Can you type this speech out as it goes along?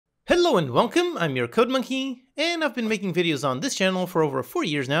Hello and welcome, I'm your Code Monkey, and I've been making videos on this channel for over 4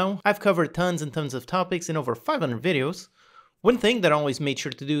 years now. I've covered tons and tons of topics in over 500 videos. One thing that I always made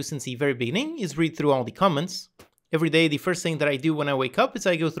sure to do since the very beginning is read through all the comments. Every day, the first thing that I do when I wake up is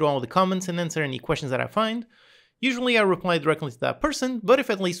I go through all the comments and answer any questions that I find. Usually I reply directly to that person, but if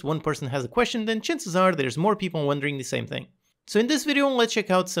at least one person has a question, then chances are there's more people wondering the same thing. So in this video, let's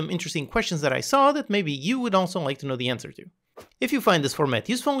check out some interesting questions that I saw that maybe you would also like to know the answer to. If you find this format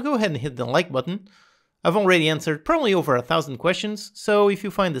useful, go ahead and hit the like button. I've already answered probably over 1,000 questions, so if you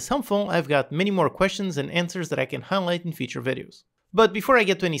find this helpful, I've got many more questions and answers that I can highlight in future videos. But before I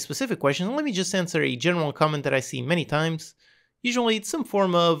get to any specific question, let me just answer a general comment that I see many times. Usually it's some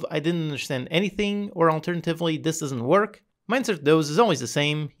form of "I didn't understand anything" or alternatively "this doesn't work." My answer to those is always the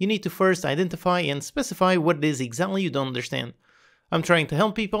same. You need to first identify and specify what it is exactly you don't understand. I'm trying to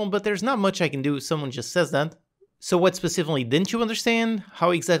help people, but there's not much I can do if someone just says that. So what specifically didn't you understand? How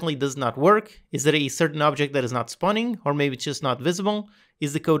exactly does it not work? Is there a certain object that is not spawning? Or maybe it's just not visible?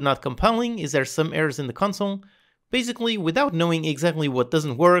 Is the code not compiling? Is there some errors in the console? Basically, without knowing exactly what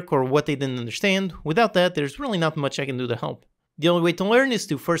doesn't work or what they didn't understand, without that, there's really not much I can do to help. The only way to learn is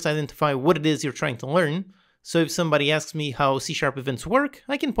to first identify what it is you're trying to learn. So if somebody asks me how C# events work,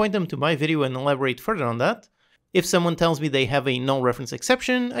 I can point them to my video and elaborate further on that. If someone tells me they have a null reference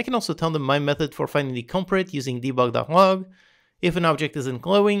exception, I can also tell them my method for finding the culprit using debug.log. If an object isn't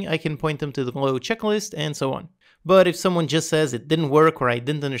glowing, I can point them to the glow checklist, and so on. But if someone just says it didn't work or I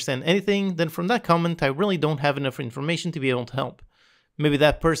didn't understand anything, then from that comment I really don't have enough information to be able to help. Maybe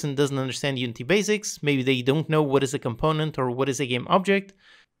that person doesn't understand Unity basics, maybe they don't know what is a component or what is a game object,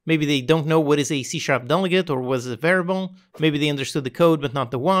 maybe they don't know what is a C# delegate or what is a variable, maybe they understood the code but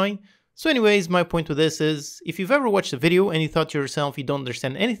not the why. So anyways, my point with this is, if you've ever watched a video and you thought to yourself you don't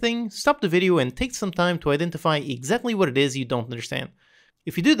understand anything, stop the video and take some time to identify exactly what it is you don't understand.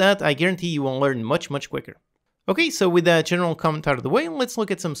 If you do that, I guarantee you will learn much quicker. Okay, so with that general comment out of the way, let's look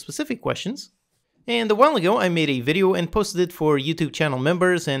at some specific questions. And a while ago I made a video and posted it for YouTube channel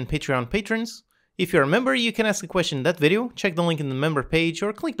members and Patreon patrons. If you're a member, you can ask a question in that video, check the link in the member page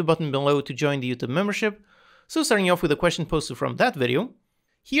or click the button below to join the YouTube membership. So starting off with a question posted from that video.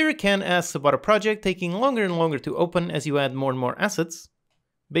 Here Ken asks about a project taking longer and longer to open as you add more and more assets.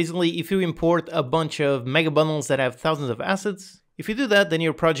 Basically, if you import a bunch of mega bundles that have thousands of assets, if you do that, then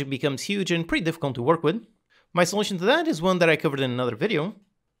your project becomes huge and pretty difficult to work with. My solution to that is one that I covered in another video.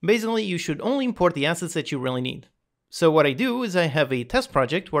 Basically, you should only import the assets that you really need. So what I do is I have a test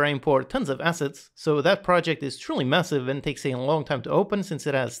project where I import tons of assets, so that project is truly massive and takes a long time to open since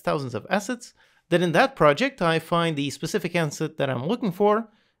it has thousands of assets. Then in that project, I find the specific asset that I'm looking for,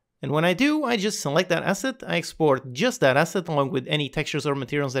 and when I do, I just select that asset, I export just that asset along with any textures or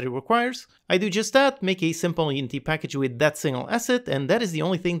materials that it requires. I do just that, make a simple Unity package with that single asset, and that is the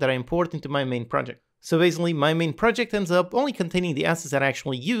only thing that I import into my main project. So basically, my main project ends up only containing the assets that I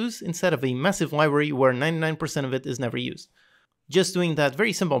actually use, instead of a massive library where 99% of it is never used. Just doing that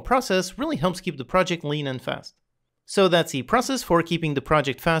very simple process really helps keep the project lean and fast. So that's the process for keeping the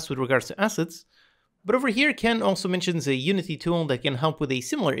project fast with regards to assets. But over here, Ken also mentions a Unity tool that can help with a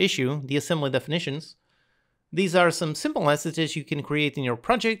similar issue, the assembly definitions. These are some simple assets you can create in your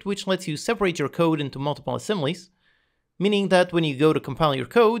project, which lets you separate your code into multiple assemblies. Meaning that when you go to compile your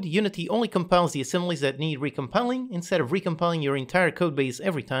code, Unity only compiles the assemblies that need recompiling instead of recompiling your entire codebase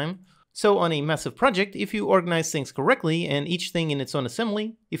every time. So on a massive project, if you organize things correctly and each thing in its own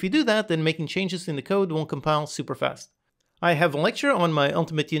assembly, if you do that, then making changes in the code will compile super fast. I have a lecture on my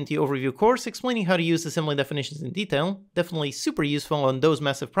Ultimate Unity Overview course explaining how to use assembly definitions in detail, definitely super useful on those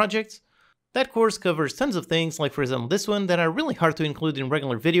massive projects. That course covers tons of things, like for example this one, that are really hard to include in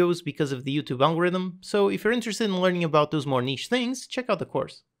regular videos because of the YouTube algorithm, so if you're interested in learning about those more niche things, check out the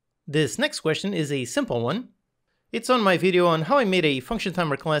course. This next question is a simple one. It's on my video on how I made a function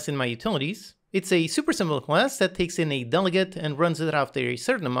timer class in my utilities. It's a super simple class that takes in a delegate and runs it after a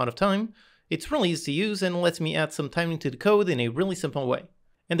certain amount of time. It's really easy to use and lets me add some timing to the code in a really simple way.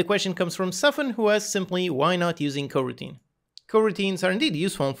 And the question comes from Safan, who asks simply, why not using coroutine? Coroutines are indeed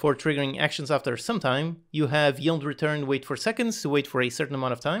useful for triggering actions after some time. You have yield return wait for seconds to wait for a certain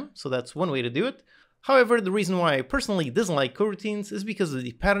amount of time, so that's one way to do it. However, the reason why I personally dislike coroutines is because of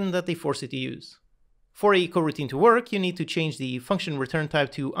the pattern that they force you to use. For a coroutine to work, you need to change the function return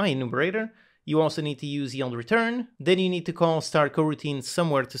type to IEnumerator. You also need to use yield return, then you need to call start coroutine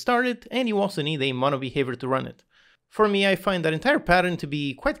somewhere to start it, and you also need a mono behavior to run it. For me, I find that entire pattern to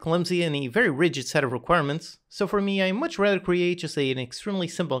be quite clumsy and a very rigid set of requirements, so for me I much rather create just an extremely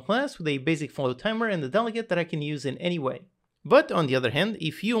simple class with a basic flow timer and a delegate that I can use in any way. But on the other hand,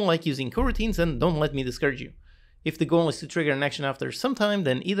 if you don't like using coroutines, then don't let me discourage you. If the goal is to trigger an action after some time,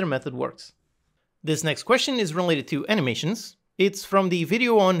 then either method works. This next question is related to animations. It's from the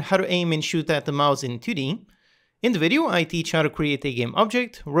video on how to aim and shoot at the mouse in 2D. In the video, I teach how to create a game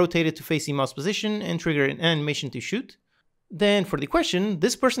object, rotate it to face the mouse position, and trigger an animation to shoot. Then for the question,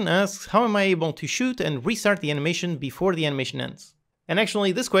 this person asks, how am I able to shoot and restart the animation before the animation ends? And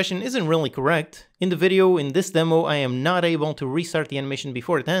actually, this question isn't really correct. In the video, in this demo, I am not able to restart the animation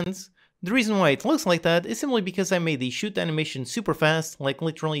before it ends. The reason why it looks like that is simply because I made the shoot animation super fast, like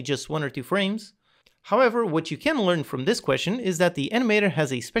literally just 1 or 2 frames. However, what you can learn from this question is that the Animator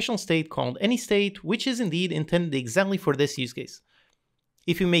has a special state called AnyState, which is indeed intended exactly for this use case.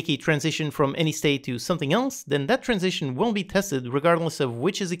 If you make a transition from any state to something else, then that transition will be tested regardless of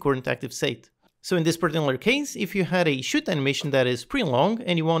which is the current active state. So in this particular case, if you had a shoot animation that is pretty long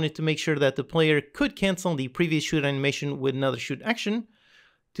and you wanted to make sure that the player could cancel the previous shoot animation with another shoot action,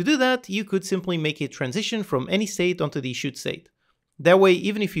 to do that, you could simply make a transition from any state onto the shoot state. That way,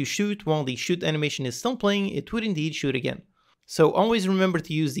 even if you shoot while the shoot animation is still playing, it would indeed shoot again. So always remember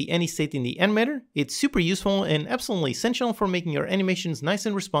to use the AnyState in the Animator. It's super useful and absolutely essential for making your animations nice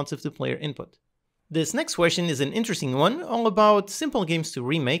and responsive to player input. This next question is an interesting one, all about simple games to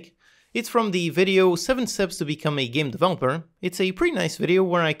remake. It's from the video 7 Steps to Become a Game Developer. It's a pretty nice video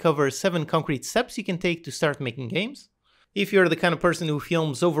where I cover 7 concrete steps you can take to start making games. If you're the kind of person who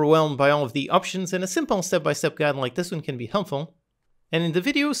feels overwhelmed by all of the options, then a simple step-by-step guide like this one can be helpful. And in the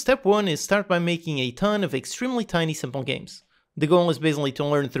video, step 1 is start by making a ton of extremely tiny simple games. The goal is basically to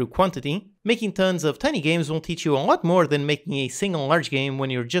learn through quantity. Making tons of tiny games will teach you a lot more than making a single large game when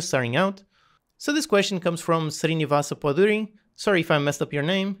you're just starting out. So this question comes from Srinivasa Paduri. Sorry if I messed up your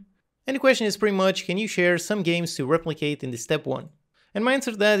name. And the question is pretty much, can you share some games to replicate in the step 1? And my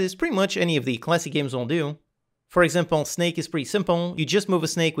answer to that is pretty much any of the classic games will do. For example, Snake is pretty simple. You just move a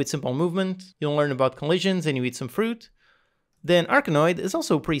snake with simple movement. You'll learn about collisions and you eat some fruit. Then Arkanoid is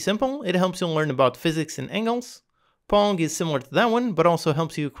also pretty simple. It helps you learn about physics and angles. Pong is similar to that one, but also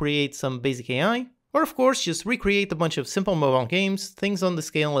helps you create some basic AI. Or of course, just recreate a bunch of simple mobile games, things on the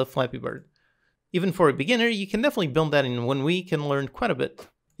scale of Flappy Bird. Even for a beginner, you can definitely build that in 1 week and learn quite a bit.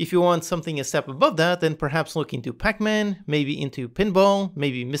 If you want something a step above that, then perhaps look into Pac-Man, maybe into Pinball,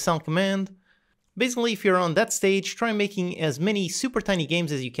 maybe Missile Command. Basically, if you're on that stage, try making as many super tiny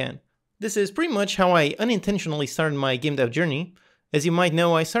games as you can. This is pretty much how I unintentionally started my game dev journey. As you might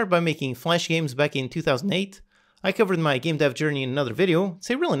know, I started by making Flash games back in 2008. I covered my game dev journey in another video. It's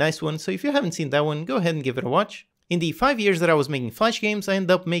a really nice one, so if you haven't seen that one, go ahead and give it a watch. In the 5 years that I was making Flash games, I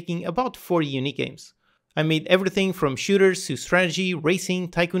ended up making about 40 unique games. I made everything from shooters to strategy, racing,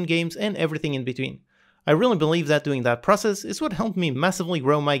 tycoon games, and everything in between. I really believe that doing that process is what helped me massively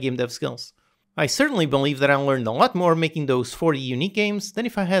grow my game dev skills. I certainly believe that I learned a lot more making those 40 unique games than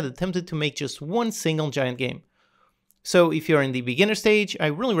if I had attempted to make just one single giant game. So if you're in the beginner stage, I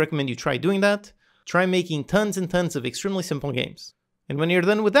really recommend you try doing that. Try making tons and tons of extremely simple games. And when you're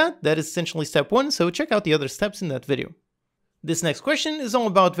done with that, that is essentially step 1, so check out the other steps in that video. This next question is all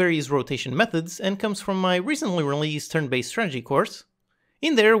about various rotation methods and comes from my recently released turn-based strategy course.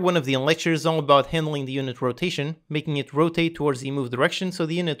 In there, one of the lectures is all about handling the unit rotation, making it rotate towards the move direction so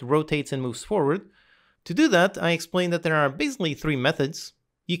the unit rotates and moves forward. To do that, I explained that there are basically 3 methods.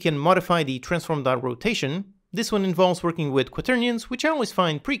 You can modify the transform.rotation. This one involves working with quaternions, which I always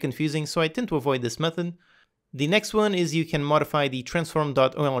find pretty confusing, so I tend to avoid this method. The next one is you can modify the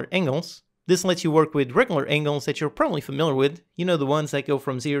transform.Euler angles. This lets you work with regular angles that you're probably familiar with, you know, the ones that go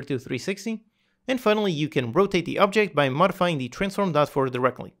from 0 to 360. And finally, you can rotate the object by modifying the transform.forward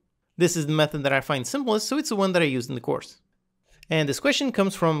directly. This is the method that I find simplest, so it's the one that I used in the course. And this question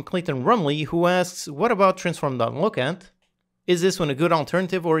comes from Clayton Rumley, who asks, what about transform.lookAt? Is this one a good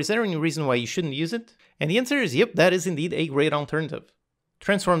alternative, or is there any reason why you shouldn't use it? And the answer is yep, that is indeed a great alternative.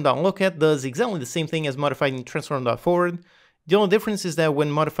 Transform.lookAt does exactly the same thing as modifying transform.forward. The only difference is that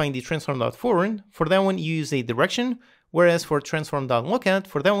when modifying the transform.forward, for that one you use a direction, whereas for transform.lookAt,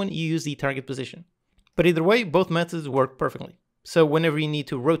 for that one you use the target position. But either way, both methods work perfectly. So whenever you need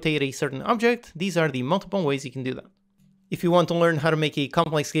to rotate a certain object, these are the multiple ways you can do that. If you want to learn how to make a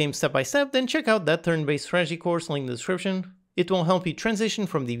complex game step by step, then check out that turn-based strategy course linked in the description. It will help you transition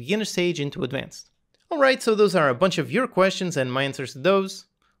from the beginner stage into advanced. Alright, so those are a bunch of your questions and my answers to those.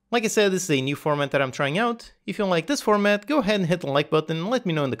 Like I said, this is a new format that I'm trying out. If you like this format, go ahead and hit the like button and let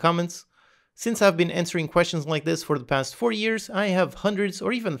me know in the comments. Since I've been answering questions like this for the past 4 years, I have hundreds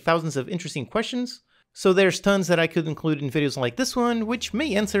or even thousands of interesting questions. So there's tons that I could include in videos like this one, which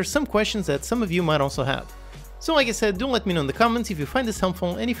may answer some questions that some of you might also have. So like I said, do let me know in the comments if you find this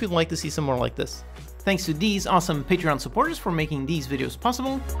helpful and if you'd like to see some more like this. Thanks to these awesome Patreon supporters for making these videos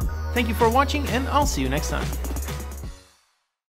possible. Thank you for watching, and I'll see you next time.